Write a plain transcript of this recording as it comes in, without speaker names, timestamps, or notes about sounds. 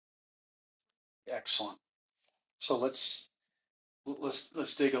excellent. So let's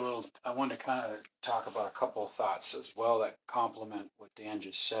dig a little. I want to kind of talk about a couple of thoughts as well that complement what Dan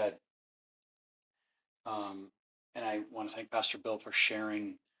just said. And I want to thank Pastor Bill for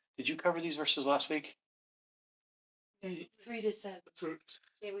sharing. Did you cover these verses last week? 3 to 7.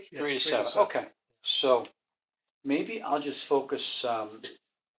 Yeah, 3 to 7. Okay. So maybe I'll just focus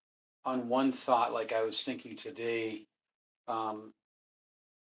on one thought like I was thinking today.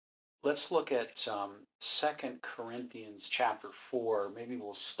 Let's look at 2 Corinthians chapter 4. Maybe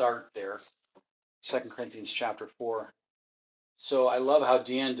we'll start there. 2 Corinthians chapter 4. So I love how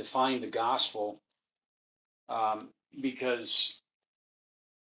Dan defined the gospel because,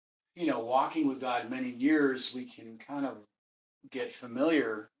 walking with God many years, we can kind of get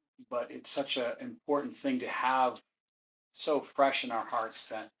familiar, but it's such an important thing to have so fresh in our hearts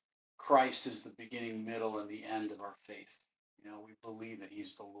that Christ is the beginning, middle, and the end of our faith. We believe that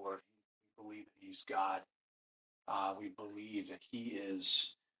He's the Lord. We believe that He's God. We believe that He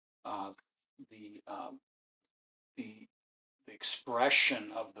is the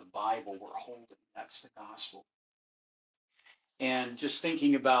expression of the Bible we're holding. That's the gospel. And just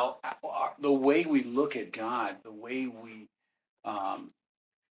thinking about the way we look at God, the way we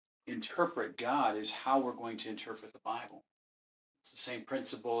interpret God is how we're going to interpret the Bible. It's the same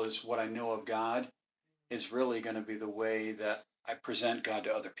principle as what I know of God is really going to be the way that I present God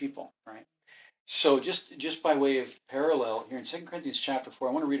to other people, right? So just by way of parallel here in 2 Corinthians chapter 4,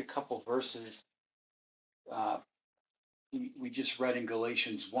 I want to read a couple verses. We just read in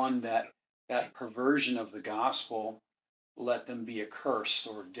Galatians 1 that perversion of the gospel, let them be accursed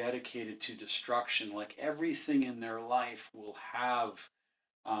or dedicated to destruction. Like everything in their life will have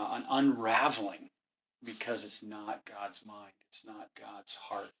an unraveling because it's not God's mind. It's not God's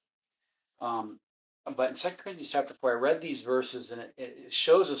heart. But in 2 Corinthians chapter 4, I read these verses and it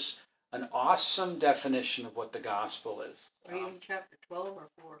shows us an awesome definition of what the gospel is. Are you in chapter 12 or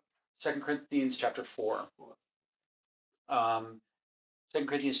 4? 2 Corinthians chapter 4. 2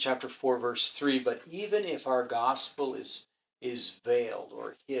 Corinthians chapter 4, verse 3, but even if our gospel is veiled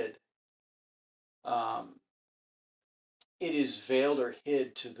or hid, it is veiled or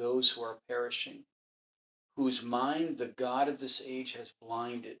hid to those who are perishing, whose mind the God of this age has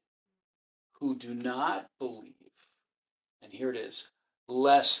blinded, who do not believe. And here it is,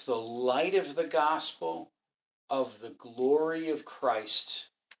 lest the light of the gospel of the glory of Christ,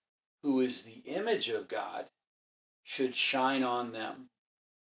 who is the image of God, should shine on them.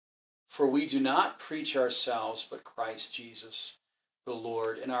 For we do not preach ourselves, but Christ Jesus the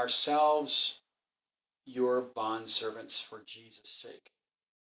Lord, and ourselves your bondservants for Jesus' sake.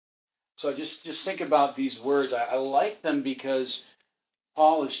 So just think about these words. I like them because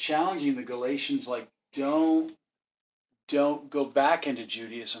Paul is challenging the Galatians, like, don't go back into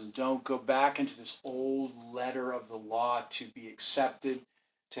Judaism. Don't go back into this old letter of the law to be accepted,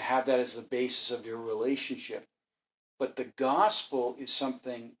 to have that as the basis of your relationship. But the gospel is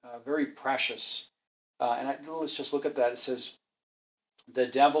something very precious. Let's just look at that. It says, the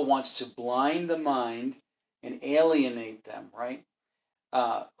devil wants to blind the mind and alienate them, right?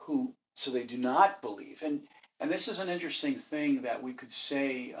 So they do not believe. And this is an interesting thing that we could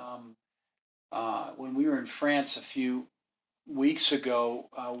say when we were in France a few weeks ago.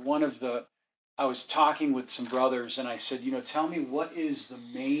 I was talking with some brothers and I said, tell me what is the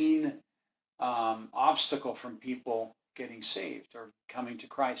main obstacle from people getting saved or coming to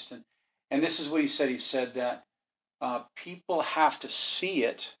Christ. And this is what he said. He said that people have to see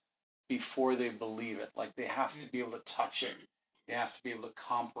it before they believe it. Like they have to be able to touch it. They have to be able to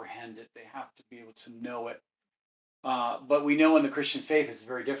comprehend it. They have to be able to know it. But we know in the Christian faith it's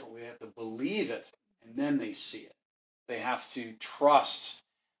very different. We have to believe it and then they see it. They have to trust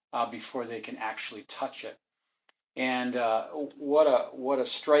before they can actually touch it. And what a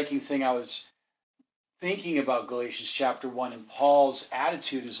striking thing. I was thinking about Galatians chapter 1, and Paul's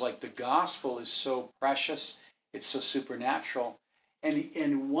attitude is like the gospel is so precious, it's so supernatural.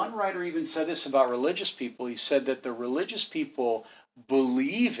 And one writer even said this about religious people. He said that the religious people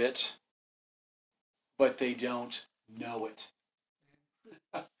believe it, but they don't know it.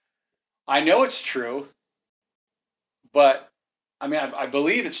 I know it's true, but I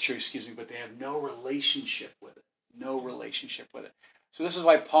believe it's true, but they have no relationship with it. No relationship with it. So this is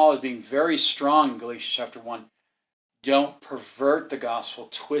why Paul is being very strong in Galatians chapter 1. Don't pervert the gospel,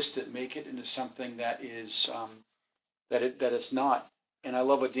 twist it, make it into something that is that it's not. And I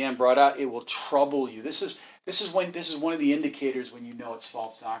love what Dan brought out. It will trouble you. This is one of the indicators when you know it's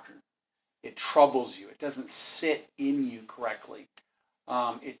false doctrine. It troubles you. It doesn't sit in you correctly.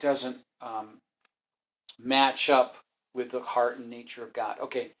 It doesn't match up with the heart and nature of God.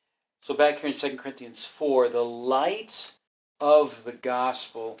 Okay, So back here in 2 Corinthians 4, the light of the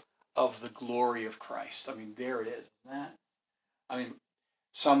gospel of the glory of Christ. I mean, there it is, isn't that? I mean,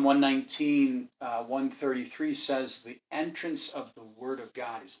 Psalm 119, 133 says, the entrance of the word of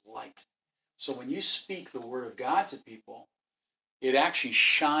God is light. So when you speak the word of God to people, it actually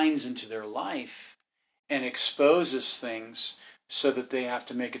shines into their life and exposes things so that they have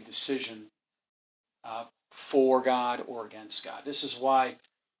to make a decision for God or against God. This is why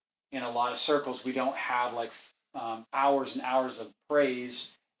in a lot of circles we don't have like hours and hours of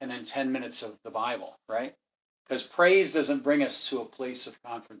praise and then 10 minutes of the Bible, right? Because praise doesn't bring us to a place of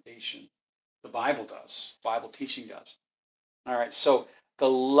confrontation. The Bible does. Bible teaching does. All right, so the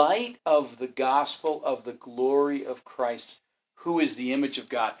light of the gospel of the glory of Christ, who is the image of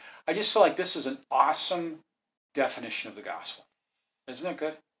God. I just feel like this is an awesome definition of the gospel. Isn't it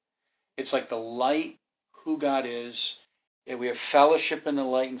good? It's like the light, who God is. And we have fellowship in the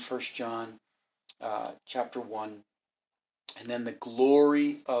light in 1 John chapter 1. And then the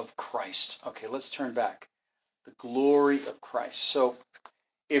glory of Christ. Okay, let's turn back. The glory of Christ. So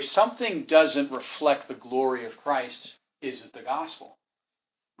if something doesn't reflect the glory of Christ, is it the gospel?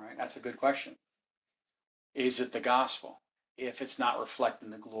 Right? That's a good question. Is it the gospel? If it's not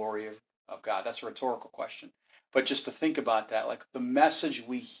reflecting the glory of God. That's a rhetorical question. But just to think about that, like the message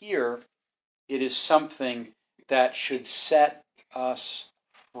we hear, it is something that should set us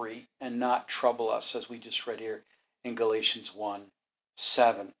free and not trouble us, as we just read here in Galatians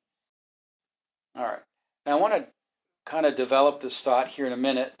 1:7. All right. Now I want to kind of develop this thought here in a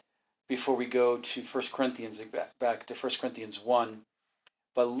minute before we go to 1 Corinthians, back to 1 Corinthians 1.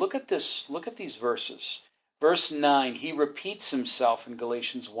 But look at this, look at these verses. Verse 9, he repeats himself in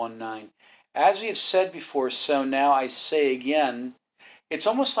Galatians 1:9. As we have said before, so now I say again. It's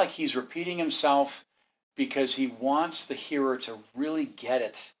almost like he's repeating himself because he wants the hearer to really get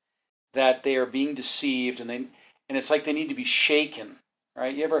it, that they are being deceived, and it's like they need to be shaken,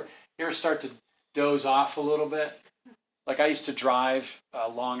 right? You ever start to doze off a little bit? Like I used to drive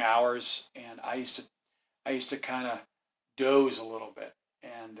long hours, and I used to kind of doze a little bit,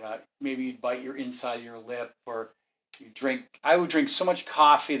 and maybe you'd bite your inside of your lip, or you drink. I would drink so much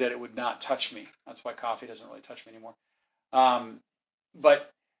coffee that it would not touch me. That's why coffee doesn't really touch me anymore.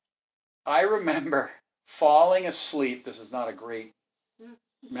 But I remember falling asleep. This is not a great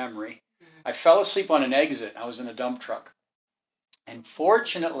memory. I fell asleep on an exit. I was in a dump truck, and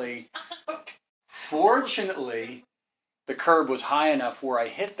fortunately, the curb was high enough where I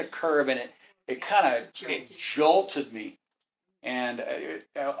hit the curb, and it kind of jolted me, and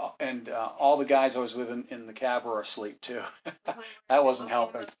all the guys I was with in the cab were asleep too. That wasn't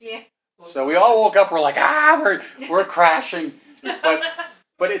helping. So we all woke up. We're like, we're crashing,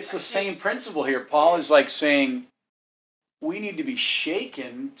 but it's the same principle here. Paul is like saying we need to be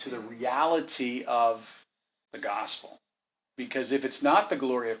shaken to the reality of the gospel, because if it's not the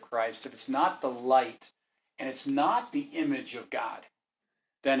glory of Christ, if it's not the light, and it's not the image of God,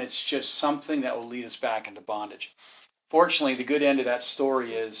 then it's just something that will lead us back into bondage. Fortunately, the good end of that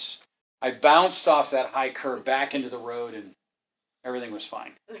story is I bounced off that high curb back into the road, and everything was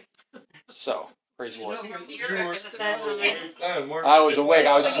fine. So, praise the Lord. I was awake.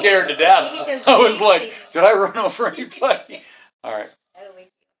 I was scared to death. I was like, did I run over anybody? All right.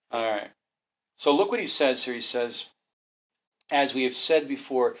 All right. So look what he says here. He says, as we have said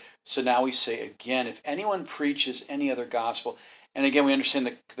before, so now we say again, if anyone preaches any other gospel, and again, we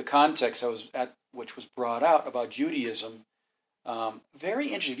understand the context which was brought out about Judaism. Very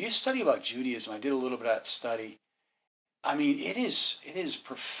interesting. If you study about Judaism, I did a little bit of that study. I mean, it is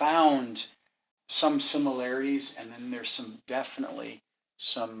profound, some similarities, and then there's definitely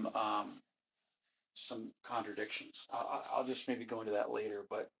some contradictions. I'll just maybe go into that later,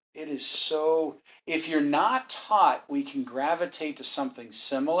 but it is so, if you're not taught, we can gravitate to something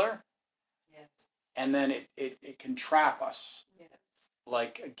similar. Yes. And then it can trap us. Yes.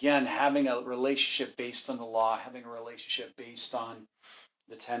 Like, again, having a relationship based on the law, having a relationship based on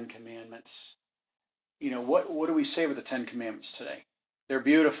the Ten Commandments. You know, what do we say with the Ten Commandments today? They're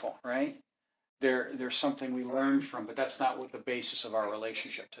beautiful, right? They're something we learn from, but that's not what the basis of our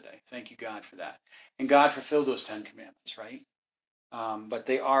relationship today. Thank you, God, for that. And God fulfilled those Ten Commandments, right? But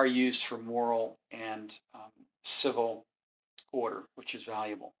they are used for moral and civil order, which is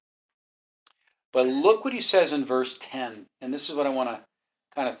valuable. But look what he says in verse 10, and this is what I want to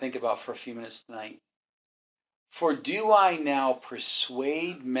kind of think about for a few minutes tonight. For do I now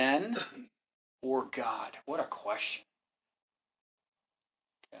persuade men or God? What a question.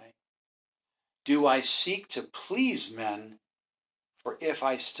 Okay. Do I seek to please men? For if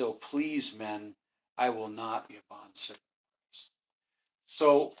I still please men, I will not be a bondservant.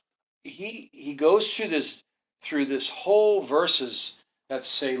 So he goes through this whole verses that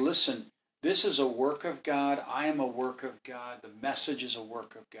say, listen, this is a work of God. I am a work of God. The message is a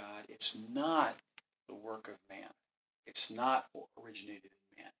work of God. It's not the work of man. It's not originated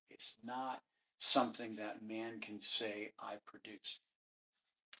in man. It's not something that man can say, I produce.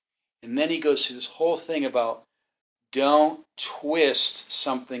 And then he goes through this whole thing about don't twist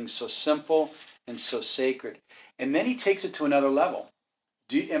something so simple and so sacred. And then he takes it to another level.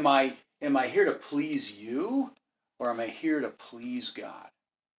 Am I here to please you, or am I here to please God?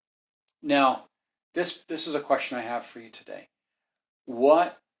 Now, this is a question I have for you today.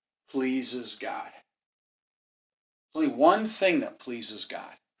 What pleases God? Only one thing that pleases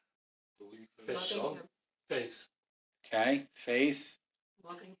God. Loving him. Faith. Okay, faith,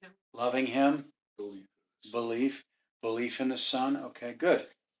 Loving him. loving Him, Belief. belief in the Son. Okay, good,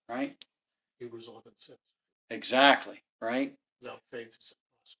 right? Hebrews 11:6. Exactly, right? Without faith, it's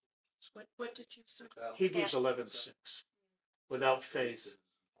impossible. What did you say? Hebrews 11:6. Without faith,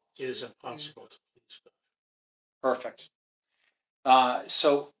 it is impossible to please God. Perfect.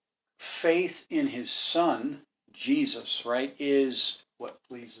 So faith in His Son, Jesus, right, is what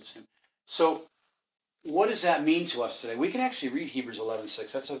pleases Him. So what does that mean to us today? We can actually read Hebrews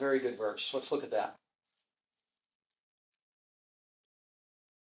 11:6. That's a very good verse. Let's look at that.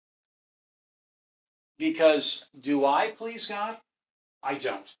 Because do I please God? I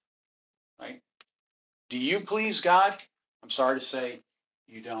don't. Right? Do you please God? I'm sorry to say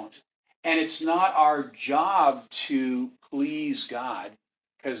you don't. And it's not our job to please God,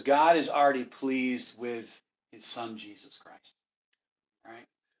 because God is already pleased with His Son Jesus Christ. Right?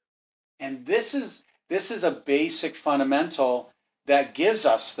 And this is a basic fundamental that gives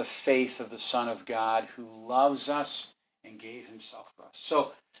us the faith of the Son of God who loves us and gave Himself for us.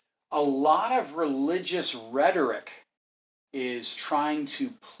 So a lot of religious rhetoric is trying to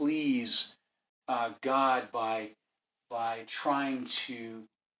please God by trying to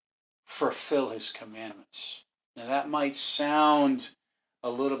fulfill His commandments. Now that might sound a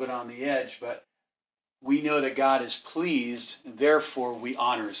little bit on the edge, but we know that God is pleased, and therefore we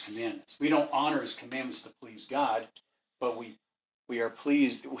honor His commandments. We don't honor His commandments to please God, but we are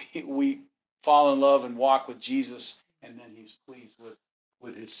pleased. We fall in love and walk with Jesus, and then He's pleased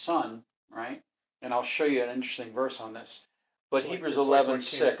with His Son, right? And I'll show you an interesting verse on this. But Hebrews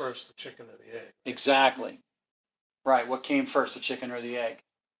 11:6. First, the chicken or the egg. Exactly. Right. What came first, the chicken or the egg?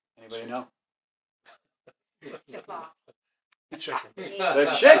 Anybody know? The box. The chicken.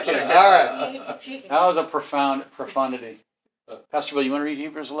 The chicken. All right. It's a chicken. That was a profound profundity. Pastor Bill, you want to read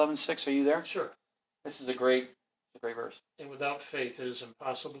Hebrews 11:6? Are you there? Sure. This is a great verse. And without faith, it is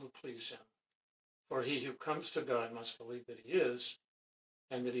impossible to please Him. For he who comes to God must believe that He is,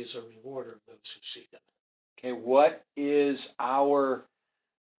 and that He is a rewarder of those who seek Him. Okay, what is our,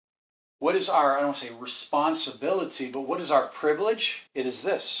 I don't want to say responsibility, but what is our privilege? It is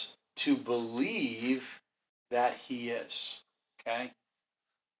this, to believe that He is. Okay?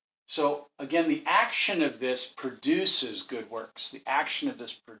 So again, the action of this produces good works. The action of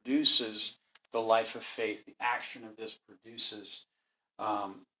this produces the life of faith. The action of this produces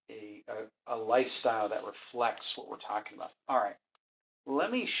a lifestyle that reflects what we're talking about. All right,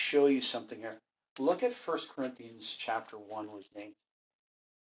 let me show you something here. Look at 1 Corinthians chapter 1 with me.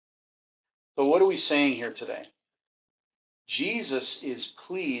 So what are we saying here today? Jesus is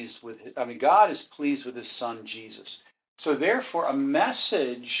pleased with, God is pleased with His Son, Jesus. So therefore, a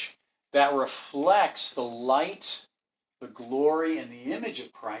message that reflects the light, the glory, and the image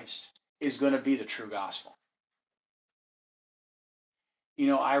of Christ is going to be the true gospel. You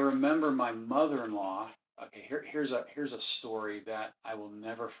know, I remember my mother-in-law. Okay, here's a story that I will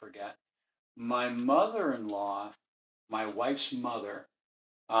never forget. My mother-in-law, my wife's mother,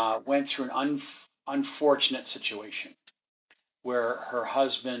 went through an unfortunate situation where her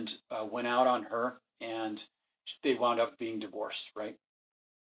husband went out on her, and they wound up being divorced, right?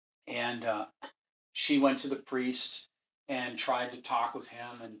 And she went to the priest and tried to talk with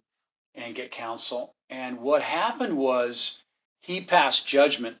him and get counsel. And what happened was he passed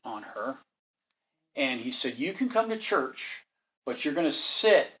judgment on her, and he said, you can come to church, but you're going to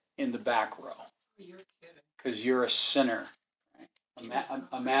sit in the back row You're kidding. because you're a sinner. Right?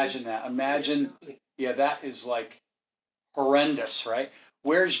 Imagine that. Imagine, yeah, that is like horrendous, right?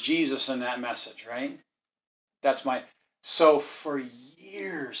 Where's Jesus in that message, right? So for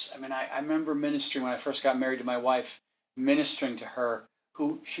years, I remember ministering when I first got married to my wife, ministering to her,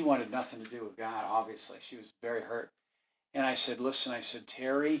 who she wanted nothing to do with God, obviously. She was very hurt. And I said, listen,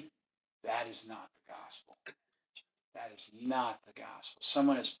 Terry, that is not the gospel. That is not the gospel.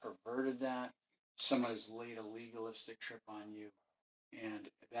 Someone has perverted that. Someone has laid a legalistic trip on you. And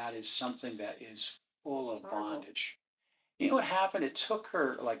that is something that is full of Horrible. bondage. You know what happened? It took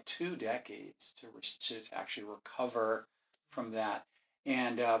her like 2 decades to actually recover from that.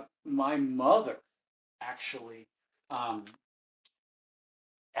 And my mother actually, um,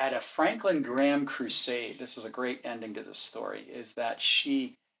 at a Franklin Graham crusade, this is a great ending to this story, is that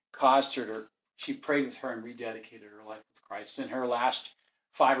she caused her to, she prayed with her and rededicated her life with Christ. In her last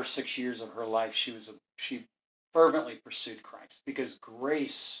 5 or 6 years of her life, she fervently pursued Christ because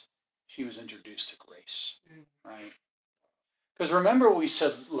grace, she was introduced to grace, right? Because remember what we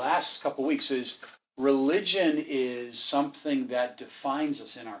said last couple weeks is religion is something that defines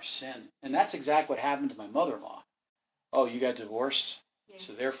us in our sin. And that's exactly what happened to my mother-in-law. Oh, you got divorced?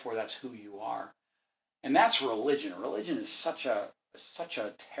 So therefore that's who you are. And that's religion. Religion is such a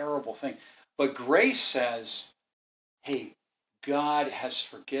terrible thing. But grace says, hey, God has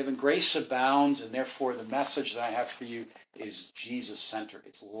forgiven. Grace abounds, and therefore the message that I have for you is Jesus-centered.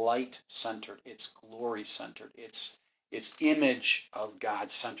 It's light-centered. It's glory-centered. It's image of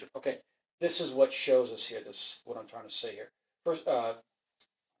God-centered. Okay, this is what shows us here. This is what I'm trying to say here. First, 1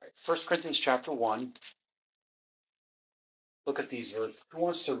 Corinthians chapter 1. Look at these verses. Who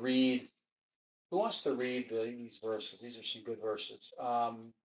wants to read these verses? These are some good verses.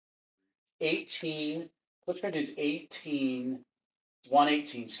 18, 1 Corinthians 18,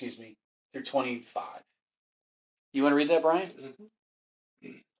 1:18, excuse me, through 25. You want to read that, Brian?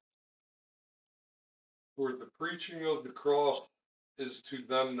 For the preaching of the cross is to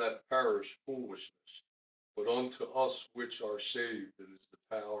them that perish foolishness, but unto us which are saved it is the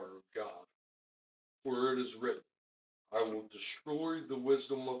power of God. For it is written, I will destroy the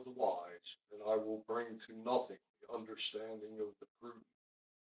wisdom of the wise, and I will bring to nothing the understanding of the prudent.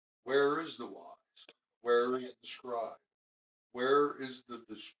 Where is the wise? Where is the scribe? Where is the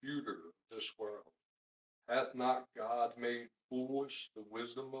disputer of this world? Hath not God made foolish the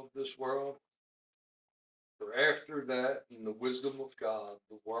wisdom of this world? For after that, in the wisdom of God,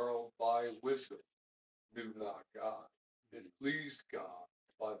 the world by wisdom knew not God. It pleased God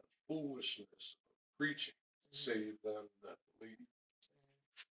by the foolishness of preaching to save them that believe.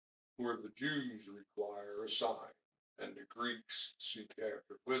 For the Jews require a sign, and the Greeks seek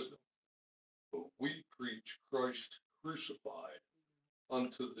after wisdom. But we preach Christ crucified,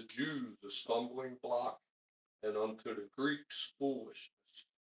 unto the Jews a stumbling block, and unto the Greeks foolishness.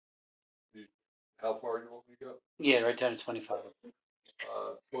 How far you want me to go? Yeah, right down to 25.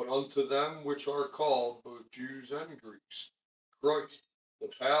 But unto them which are called, both Jews and Greeks, Christ,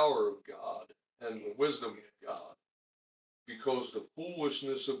 the power of God and the wisdom of God, because the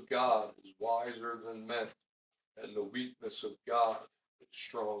foolishness of God is wiser than men, and the weakness of God is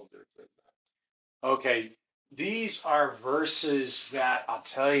stronger than men. Okay, these are verses that I'll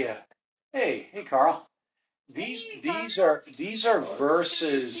tell you. Hey, Carl. These are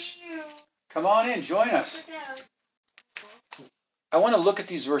verses. Come on in, join us. I want to look at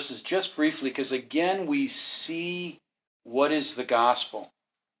these verses just briefly because again we see what is the gospel.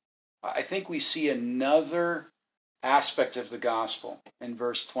 I think we see another aspect of the gospel in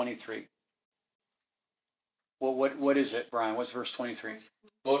verse 23. Well, what is it, Brian? What's verse 23?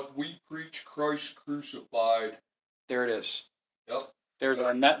 But we preach Christ crucified. There it is. Yep.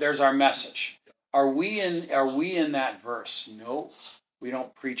 There's our message. Are we in that verse? No, we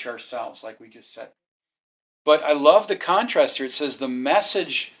don't preach ourselves like we just said. But I love the contrast here. It says the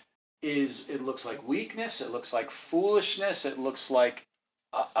message it looks like weakness, it looks like foolishness, it looks like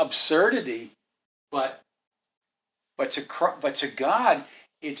absurdity, but to God,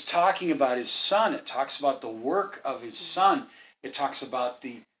 it's talking about his son. It talks about the work of his son. It talks about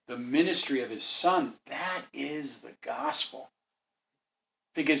the ministry of his son. That is the gospel.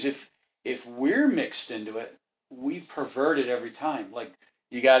 Because if we're mixed into it, we pervert it every time. Like,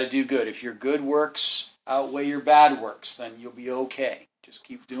 you got to do good. If your good works outweigh your bad works, then you'll be okay. Just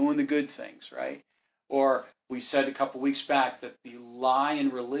keep doing the good things, right? Or we said a couple weeks back that the lie in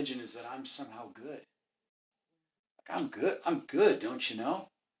religion is that I'm somehow good. I'm good, don't you know?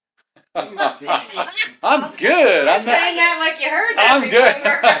 I'm good. You're saying that like you heard that I'm good.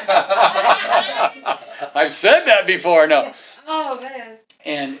 I've said that before. No. Oh man.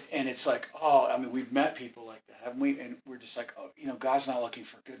 And it's like, oh, I mean, we've met people like that, haven't we? And we're just like, oh, God's not looking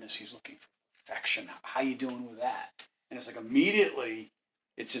for goodness; He's looking for perfection. How you doing with that? And it's like immediately,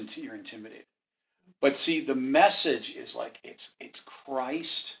 you're intimidated. But see, the message is like it's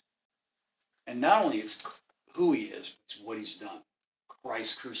Christ, and not only it's who He is, it's what He's done.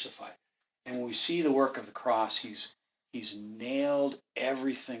 Christ crucified. And when we see the work of the cross, He's nailed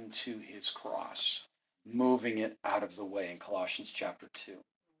everything to His cross, moving it out of the way in Colossians chapter 2.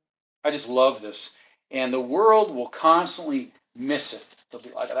 I just love this. And the world will constantly miss it. They'll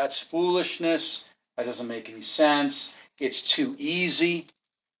be like, that's foolishness. That doesn't make any sense. It's too easy.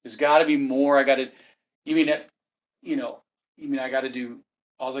 There's got to be more. You mean that, you mean I got to do,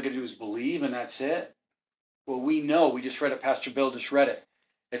 all I got to do is believe and that's it? Well, we know, we just read it, Pastor Bill just read it.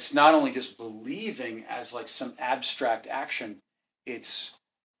 It's not only just believing as like some abstract action, it's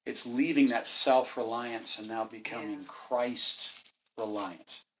leaving that self-reliance and now becoming Christ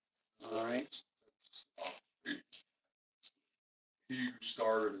reliant. All right? He who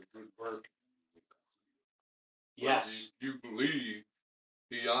started a good work. Yes. You believe,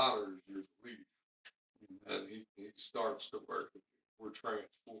 he honors your belief. And he starts the work. We're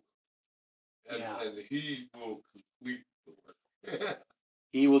transformed. And he will complete the work.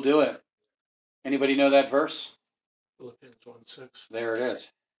 He will do it. Anybody know that verse? Philippians 1:6. There it is.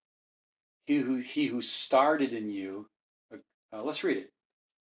 He who started in you. Let's read it.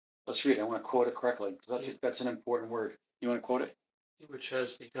 Let's read it. I want to quote it correctly because that's an important word. You want to quote it? He which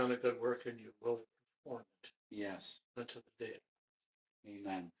has begun a good work in you will perform it. Yes. Unto the day.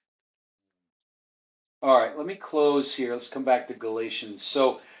 Amen. All right, let me close here. Let's come back to Galatians.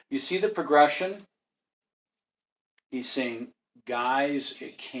 So you see the progression? He's saying, guys,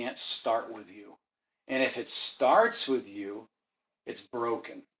 it can't start with you. And if it starts with you, it's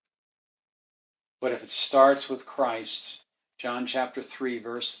broken. But if it starts with Christ, John chapter 3,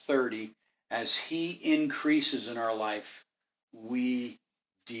 verse 30, as he increases in our life, we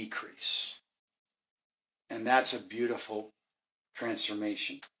decrease. And that's a beautiful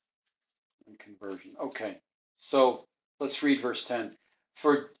transformation and conversion. Okay, so let's read verse 10.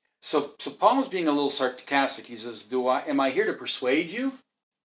 So Paul is being a little sarcastic. He says, am I here to persuade you?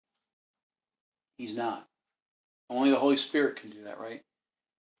 He's not. Only the Holy Spirit can do that, right?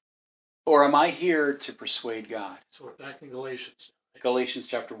 Or am I here to persuade God? So we're back in Galatians. Right? Galatians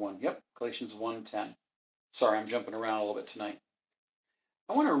chapter 1. Yep, Galatians 1:10. Sorry, I'm jumping around a little bit tonight.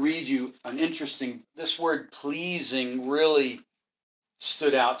 I want to read you this word pleasing really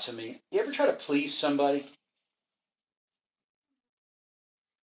stood out to me. You ever try to please somebody?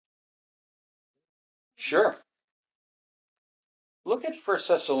 Sure. Look at 1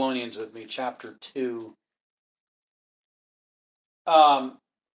 Thessalonians with me, chapter 2.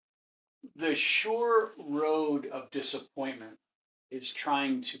 The sure road of disappointment is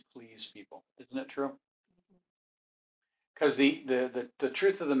trying to please people. Isn't it true? Because the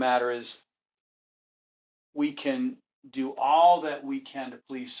truth of the matter is we can do all that we can to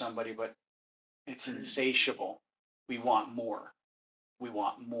please somebody, but it's insatiable. We want more. We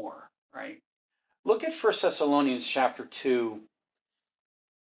want more, right? Look at 1 Thessalonians chapter 2.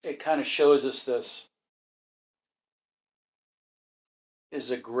 It kind of shows us this. This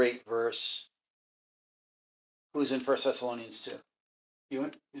is a great verse. Who's in 1 Thessalonians 2?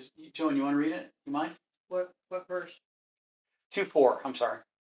 Joan, you want to read it? You mind? What verse? 2:4. I'm sorry.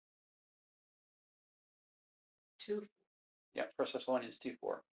 2. Yeah, 1 Thessalonians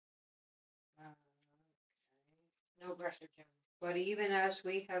 2:4. No pressure, Jim. But even as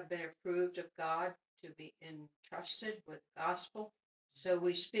we have been approved of God to be entrusted with the gospel, so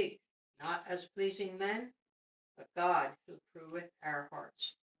we speak, not as pleasing men, but God who proveth our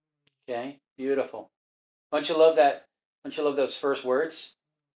hearts. Okay, beautiful. Don't you love that? Don't you love those first words?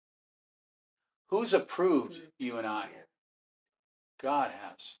 Who's approved you and I? God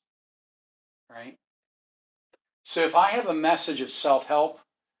has. Right? So if I have a message of self-help,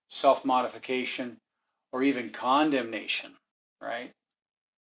 self-modification, or even condemnation, right?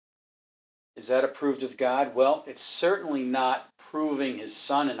 Is that approved of God? Well, it's certainly not proving his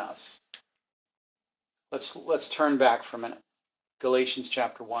son in us. Let's turn back for a minute. Galatians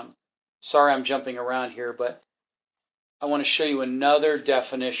chapter 1. Sorry I'm jumping around here, but I want to show you another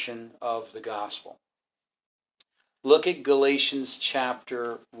definition of the gospel. Look at Galatians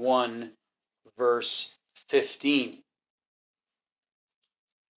chapter 1, verse 15.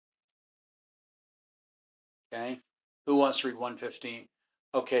 Okay. Who wants to read 1:15?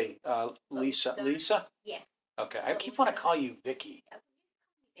 Okay, Lisa. Lisa? Yeah. Okay, I keep wanting to call you Vicky.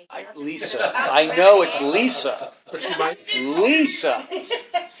 Lisa. Oh, I know it's Lisa. But she might. Lisa.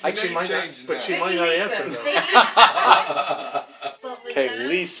 She might not. But she Vicky might not Lisa. answer though. But with Okay, that,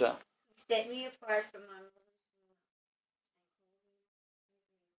 Lisa. set me apart from my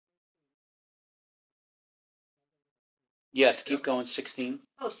Yes, keep going. 16.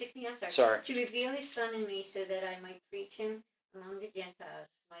 Oh, 16, I'm sorry. Sorry. To reveal his son in me so that I might preach him among the Gentiles.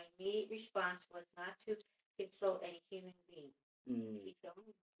 My immediate response was not to consult any human being. Keep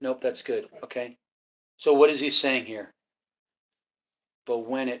going. Nope, that's good. Okay. So what is he saying here? But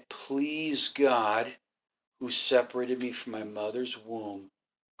when it pleased God, who separated me from my mother's womb,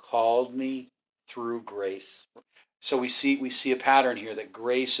 called me through grace. So we see a pattern here that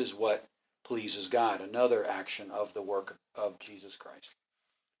grace is what pleases God, another action of the work of Jesus Christ.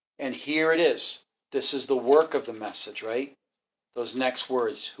 And here it is. This is the work of the message, right? Those next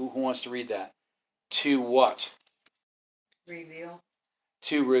words. Who wants to read that? To what? Reveal.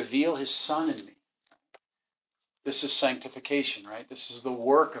 To reveal his Son in me. This is sanctification, right? This is the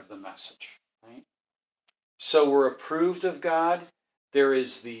work of the message, right? So we're approved of God. There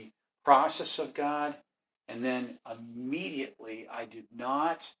is the process of God. And then immediately I did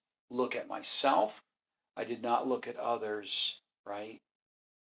not look at myself. I did not look at others, right?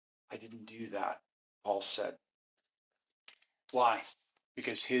 I didn't do that, Paul said. Why?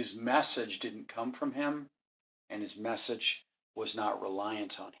 Because his message didn't come from him, and his message was not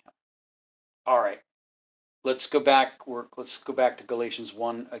reliant on him. All right, let's go back. Let's go back to Galatians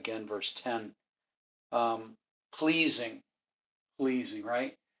 1 again, verse 10. Pleasing,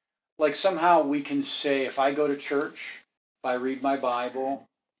 right? Like somehow we can say, if I go to church, if I read my Bible,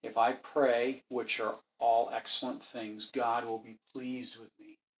 if I pray, which are all excellent things, God will be pleased with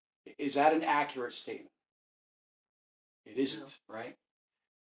me. Is that an accurate statement? It isn't, right?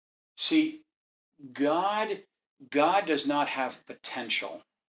 See, God does not have potential.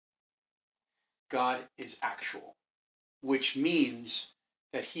 God is actual, which means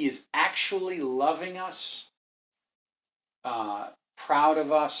that he is actually loving us, proud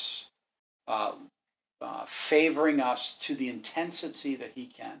of us, favoring us to the intensity that he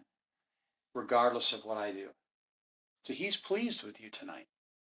can, regardless of what I do. So he's pleased with you tonight.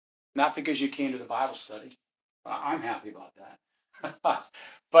 Not because you came to the Bible study. I'm happy about that.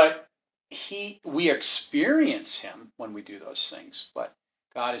 But we experience him when we do those things. But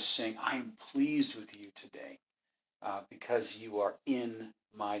God is saying, I am pleased with you today because you are in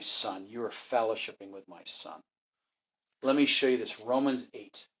my Son. You are fellowshipping with my Son. Let me show you this. Romans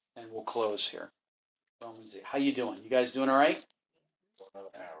 8, and we'll close here. Romans 8. How you doing? You guys doing all right?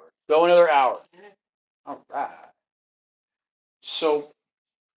 Go another hour. All right. So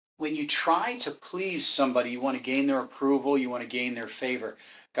when you try to please somebody, you want to gain their approval, you want to gain their favor.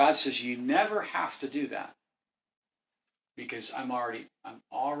 God says you never have to do that because I'm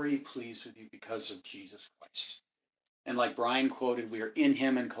already pleased with you because of Jesus Christ. And like Brian quoted, we are in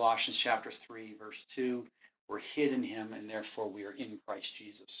him in Colossians chapter 3, verse 2. We're hid in him, and therefore we are in Christ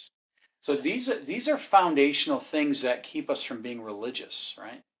Jesus. So these are foundational things that keep us from being religious,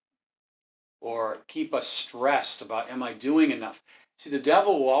 right? Or keep us stressed about, am I doing enough? See, the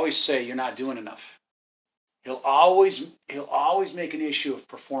devil will always say you're not doing enough. He'll always make an issue of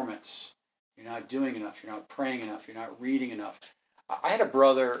performance. You're not doing enough. You're not praying enough. You're not reading enough. I had a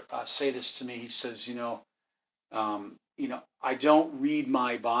brother say this to me. He says, I don't read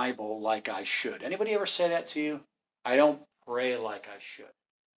my Bible like I should. Anybody ever say that to you? I don't pray like I should.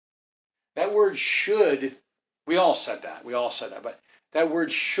 That word should, we all said that. But that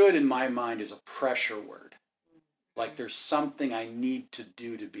word should in my mind is a pressure word. Like there's something I need to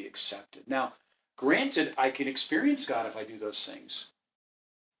do to be accepted. Now, granted, I can experience God if I do those things.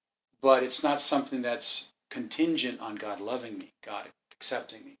 But it's not something that's contingent on God loving me, God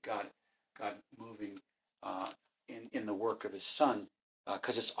accepting me, God moving in the work of his Son,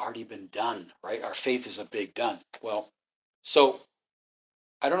 because it's already been done, right? Our faith is a big done. Well, so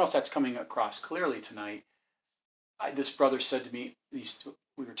I don't know if that's coming across clearly tonight. This brother said to me, we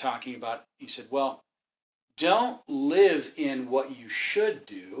were talking about, he said, well, don't live in what you should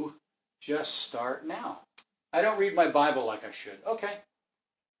do, just start now. I don't read my Bible like I should. Okay.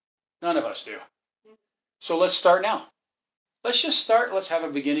 None of us do. So let's start now. Let's just start. Let's have a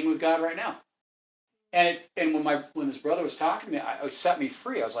beginning with God right now. And when this brother was talking to me, it set me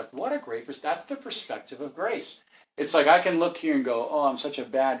free. I was like, what a great that's the perspective of grace. It's like I can look here and go, oh, I'm such a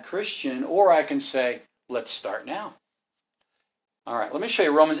bad Christian, or I can say, let's start now. All right, let me show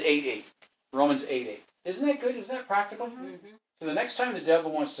you Romans 8:8. Romans 8:8. Isn't that good? Isn't that practical? Mm-hmm. So the next time the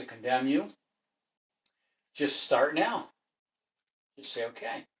devil wants to condemn you, just start now. Just say,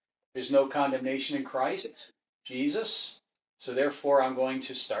 okay, there's no condemnation in Christ, Jesus, so therefore I'm going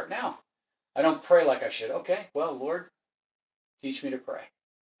to start now. I don't pray like I should. Okay, well, Lord, teach me to pray.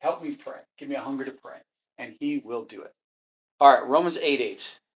 Help me pray. Give me a hunger to pray. And he will do it. All right, Romans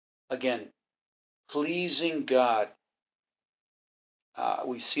 8:8. Again, pleasing God.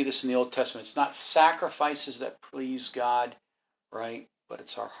 We see this in the Old Testament. It's not sacrifices that please God, right? But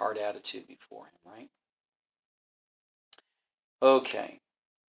it's our heart attitude before him, right? Okay.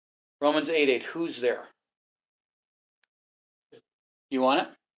 Romans 8:8. Who's there? You want it?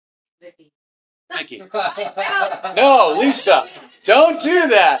 Vicky. Thank you. No, Lisa, don't do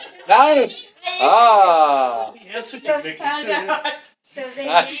that. Now, ah, Yes, it So could make found it out. So then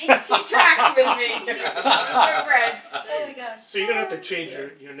That's- they, She tracks with me. We're friends. oh my gosh. So you're gonna have to change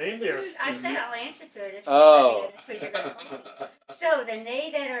your name there. I said I'll answer to it if you Oh. say that. That's what you're gonna do. So then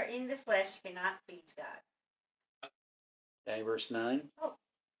they that are in the flesh cannot please God. okay, verse 9.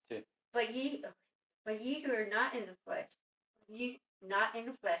 But ye who are not in the flesh, ye not in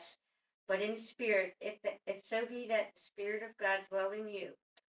the flesh, but in the spirit, if so be that the Spirit of God dwell in you.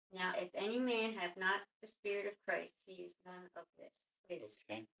 Now, if any man have not the Spirit of Christ, he is none of this.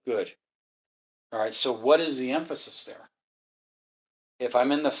 Okay, good. All right, so what is the emphasis there? If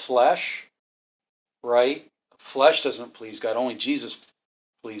I'm in the flesh, right? Flesh doesn't please God, only Jesus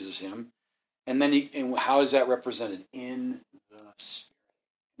pleases him. And then and how is that represented? In the Spirit.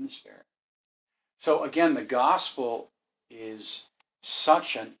 In the Spirit. So again, the gospel is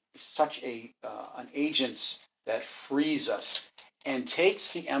such an agent that frees us and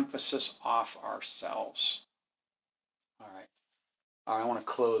takes the emphasis off ourselves. All right. I want to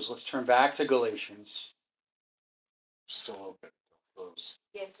close. Let's turn back to Galatians. Still open. Don't close.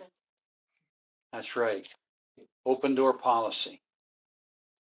 Yes, sir. That's right. Open door policy.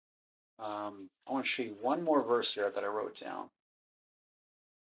 I want to show you one more verse here that I wrote down.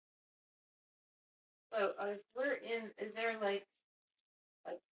 So if we're in, is there like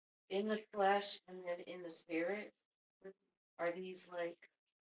in the flesh and then in the spirit? Are these like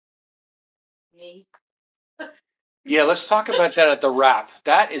me? Yeah, let's talk about that at the wrap.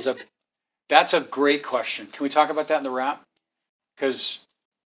 That's a great question. Can we talk about that in the wrap? Because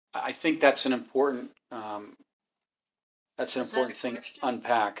I think that's an important Is that a thing to question?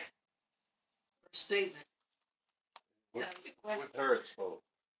 unpack. Statement. With her, it's both.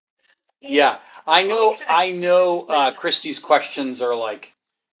 Yeah, I know. Christy's questions are like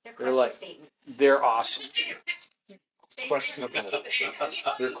They're they're like- question statements. they're awesome. Questionable.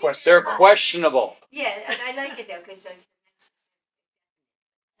 They're questionable. Yeah, and I like it though, because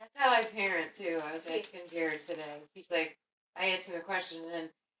That's how I parent too. I was asking Jared today. He's like, I asked him a question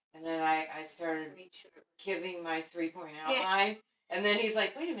and then I started giving my 3-point outline. And then he's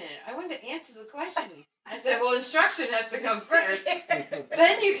like, wait a minute, I wanted to answer the question. I said, well, instruction has to come first.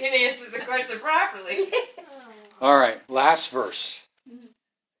 Then you can answer the question properly. All right, last verse.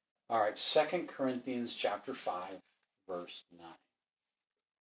 All right, 2 Corinthians chapter 5, verse 9.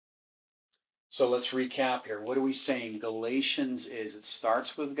 So let's recap here. What are we saying? Galatians it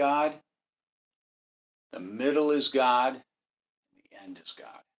starts with God, the middle is God, the end is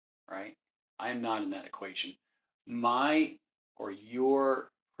God, right? I am not in that equation. My or your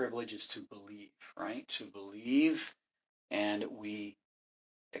privilege is to believe, right? To believe, and we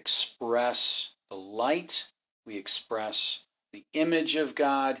express the light, we express the image of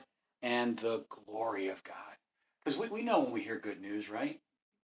God and the glory of God. Because we know when we hear good news, right?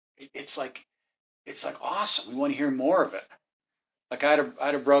 It's like awesome. We want to hear more of it. Like I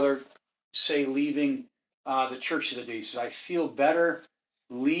had a brother say leaving the church the other day, he said, I feel better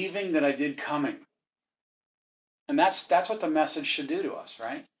leaving than I did coming. And that's what the message should do to us,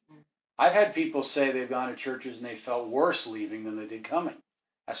 right? I've had people say they've gone to churches and they felt worse leaving than they did coming.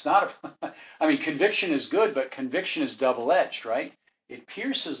 That's not I mean, conviction is good, but conviction is double-edged, right? It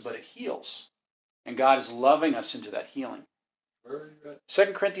pierces, but it heals. And God is loving us into that healing.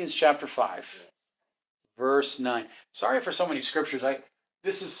 2 Corinthians chapter 5, verse 9. Sorry for so many scriptures.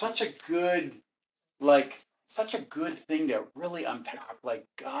 This is such a good thing to really unpack. Like,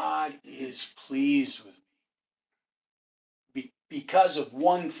 God is pleased with me because of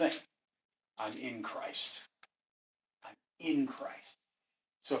one thing. I'm in Christ. I'm in Christ.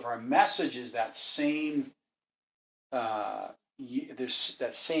 So if our message is that same there's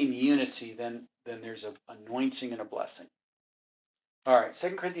that same unity, then there's an anointing and a blessing. All right,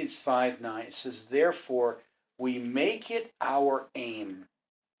 2 Corinthians 5:9, it says, therefore, we make it our aim,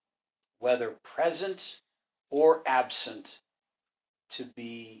 whether present or absent, to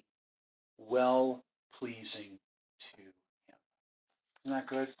be well-pleasing to him. Isn't that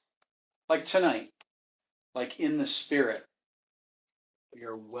good? Like tonight, like in the Spirit, we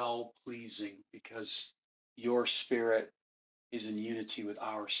are well-pleasing because your Spirit is in unity with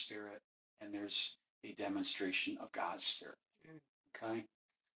our spirit, and there's a demonstration of God's Spirit. Okay?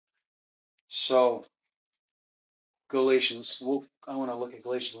 So, Galatians, I want to look at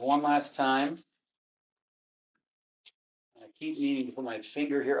Galatians one last time. I keep needing to put my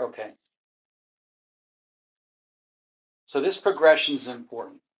finger here. Okay. So this progression is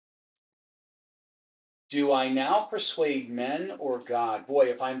important. Do I now persuade men or God? Boy,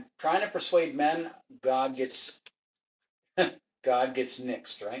 if I'm trying to persuade men, God gets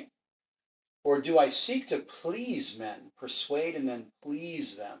nixed, right? Or do I seek to please men, persuade and then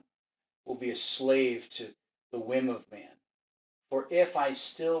please them? Will be a slave to the whim of man. For if I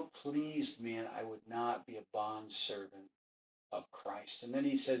still pleased man, I would not be a bondservant of Christ. And then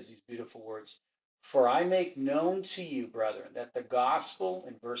he says these beautiful words, for I make known to you, brethren, that the gospel,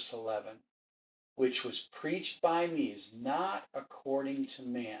 in verse 11, which was preached by me is not according to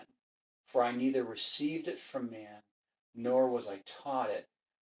man. For I neither received it from man, nor was I taught it,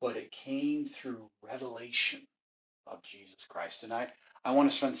 but it came through revelation of Jesus Christ. And I want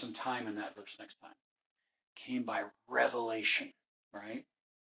to spend some time in that verse next time. Came by revelation, right?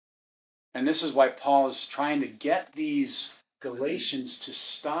 And this is why Paul is trying to get these Galatians to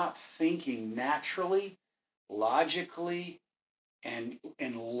stop thinking naturally, logically, and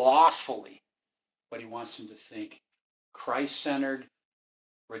lawfully, but he wants them to think Christ-centered,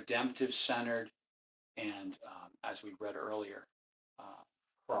 redemptive-centered, and as we read earlier,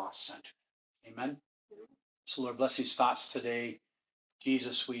 cross-centered. Amen? So Lord, bless these thoughts today.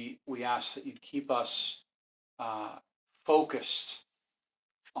 Jesus, we ask that you'd keep us focused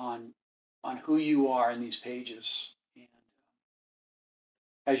on who you are in these pages. And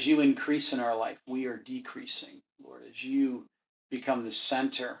as you increase in our life, we are decreasing, Lord. As you become the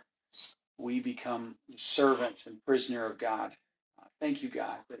center, we become the servant and prisoner of God. Thank you,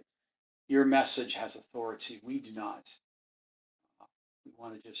 God, that your message has authority. We do not. We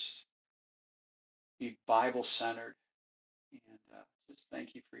want to just be Bible-centered. And just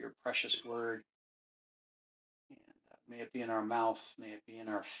thank you for your precious word. And may it be in our mouth, may it be in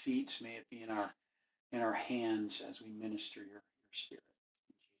our feet, may it be in our hands as we minister your spirit.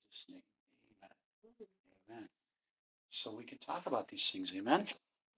 In Jesus' name, amen. Amen. So we can talk about these things. Amen.